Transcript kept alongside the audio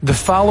The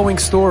following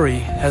story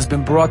has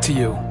been brought to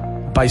you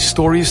by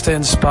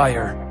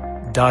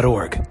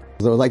StoriesToInspire.org. I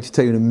would like to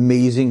tell you an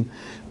amazing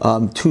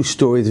two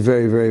stories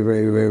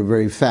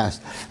very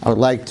fast. I would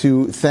like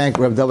to thank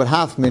Rev David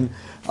Hoffman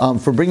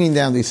for bringing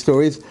down these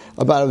stories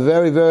about a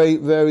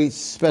very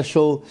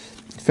special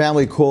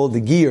family called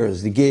the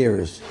Geers.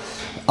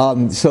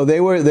 So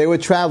they were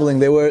traveling.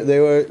 They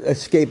were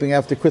escaping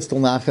after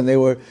Kristallnacht, and they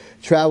were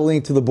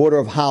traveling to the border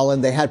of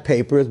Holland. They had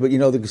papers, but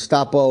the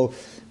Gestapo,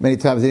 many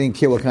times they didn't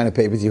care what kind of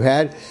papers you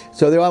had.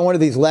 So they were on one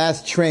of these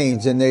last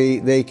trains, and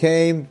they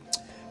came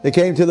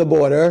to the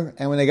border.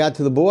 And when they got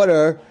to the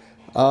border,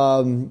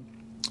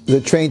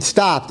 the train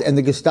stopped, and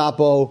the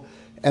Gestapo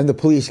and the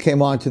police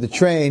came onto the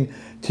train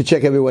to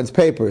check everyone's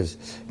papers.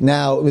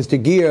 Now,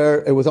 Mr.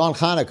 Geer, it was on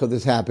Hanukkah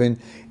this happened,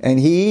 and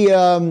he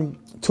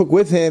took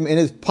with him in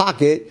his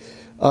pocket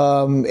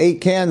 8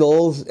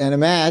 candles and a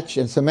match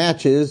and some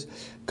matches,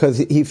 because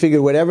he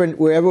figured wherever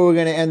we're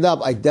going to end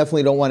up, I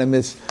definitely don't want to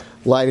miss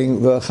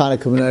lighting the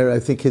Hanukkah menorah. I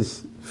think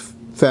his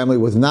family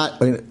was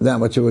not in that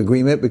much of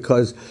agreement,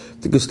 because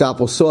the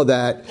Gestapo saw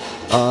that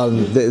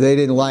they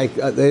didn't like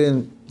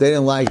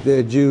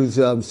the Jews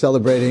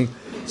celebrating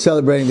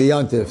the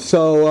Yontif.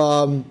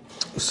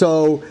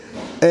 So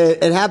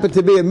it happened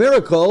to be a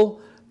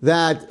miracle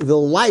that the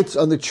lights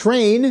on the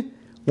train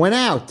went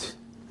out,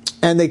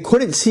 and they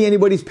couldn't see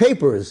anybody's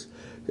papers.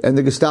 And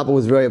the Gestapo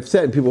was very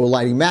upset, and people were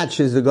lighting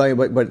matches,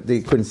 but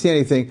they couldn't see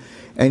anything.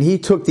 And he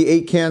took the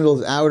 8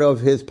 candles out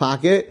of his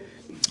pocket,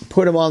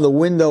 put them on the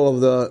window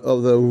of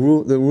the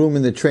room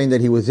in the train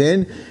that he was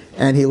in,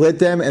 and he lit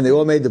them, and they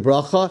all made the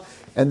bracha.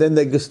 And then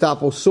the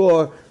Gestapo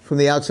saw from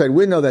the outside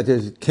window that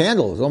there's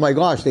candles. Oh my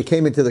gosh, they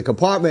came into the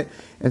compartment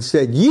and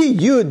said,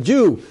 you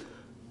Jew,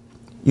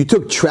 you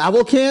took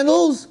travel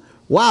candles?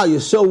 Wow, you're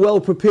so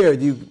well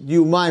prepared.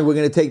 You mind, we're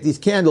going to take these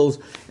candles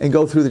and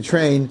go through the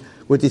train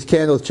with these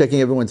candles,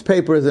 checking everyone's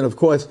papers. And of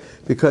course,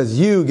 because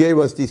you gave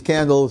us these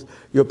candles,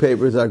 your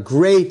papers are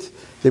great.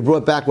 They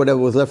brought back whatever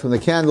was left from the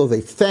candles.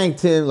 They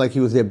thanked him like he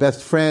was their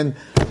best friend.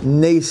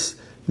 Nace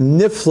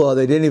Nifla,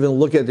 they didn't even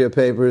look at their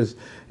papers,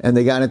 and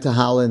they got into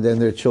Holland,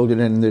 and their children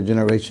and their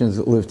generations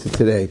live to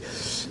today.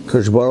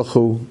 Kodesh Baruch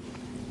Hu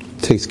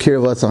takes care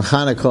of us on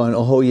Hanukkah and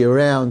a whole year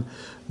round.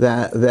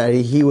 That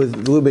he was a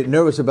little bit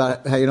nervous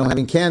about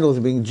having candles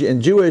and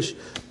being Jewish.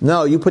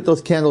 No, you put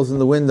those candles in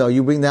the window.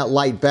 You bring that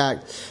light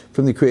back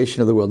from the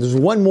creation of the world. There's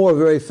one more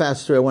very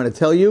fast story I want to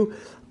tell you.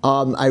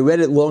 I read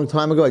it a long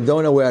time ago. I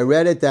don't know where I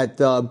read it. That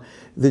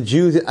the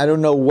Jews, I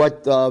don't know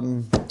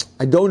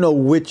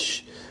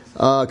which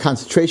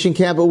concentration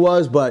camp it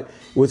was, but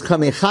it was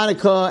coming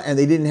Hanukkah, and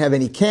they didn't have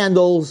any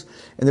candles,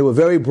 and they were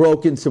very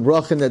broken to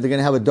Brachim that they're going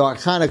to have a dark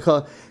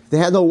Hanukkah. They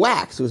had no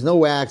wax. There was no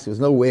wax. There was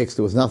no wicks.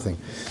 There was nothing.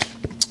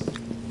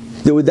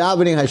 They were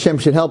davening, Hashem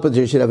should help us,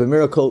 they should have a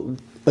miracle.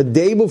 A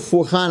day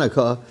before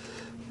Hanukkah,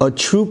 a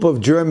troop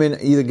of German,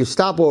 either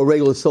Gestapo or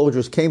regular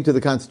soldiers, came to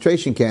the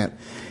concentration camp,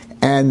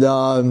 and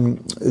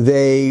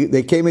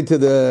they came into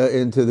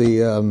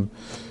the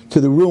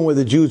room where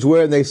the Jews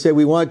were, and they said,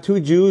 "We want 2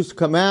 Jews to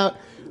come out.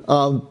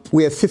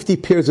 We have 50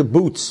 pairs of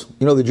boots."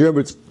 The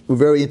Germans were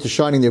very into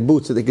shining their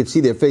boots so they could see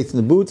their face in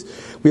the boots.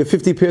 We have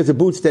 50 pairs of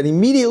boots that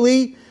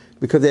immediately,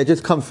 because they had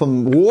just come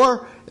from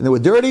war and they were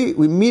dirty,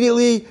 we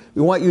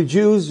want you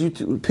Jews, you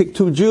to pick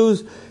 2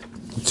 Jews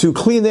to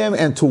clean them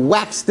and to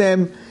wax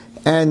them.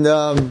 And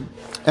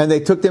they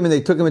took them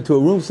into a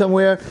room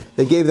somewhere.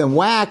 They gave them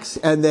wax,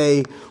 and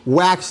they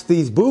waxed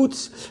these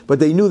boots, but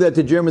they knew that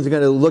the Germans are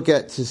going to look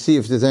to see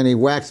if there's any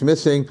wax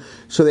missing.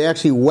 So they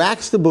actually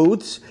waxed the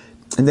boots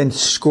and then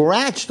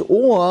scratched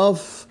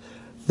off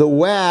the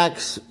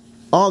wax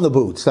on the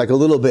boots, like a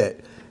little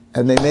bit.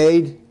 And they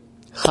made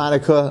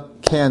Hanukkah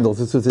candles.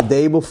 This was the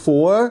day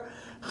before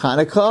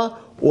Hanukkah.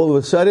 All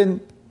of a sudden,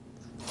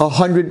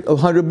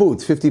 100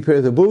 boots, 50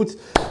 pairs of boots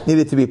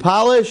needed to be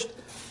polished,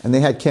 and they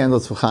had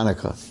candles for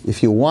Hanukkah.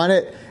 If you want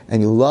it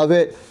and you love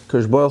it,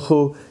 Kodesh Baruch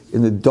Hu,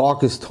 in the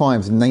darkest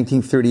times, in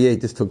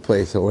 1938 this took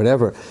place, or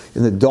whatever,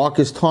 in the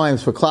darkest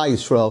times for Klal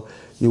Yisrael,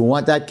 you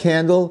want that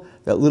candle,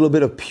 that little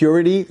bit of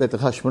purity that the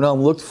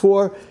Hashmonaim looked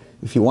for.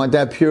 If you want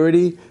that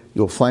purity,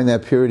 you'll find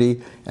that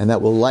purity, and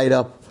that will light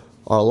up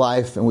our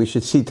life. And we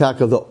should see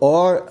Taka the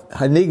Or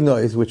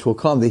Hanignois, which will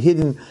come, the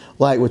hidden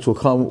light, which will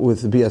come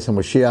with the Bias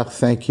HaMashiach.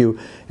 Thank you,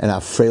 and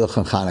Afreilach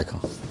and Hanukkah.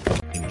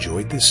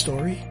 Enjoyed this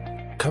story?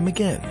 Come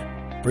again.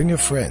 Bring a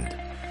friend.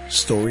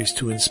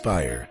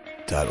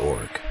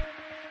 StoriesToInspire.org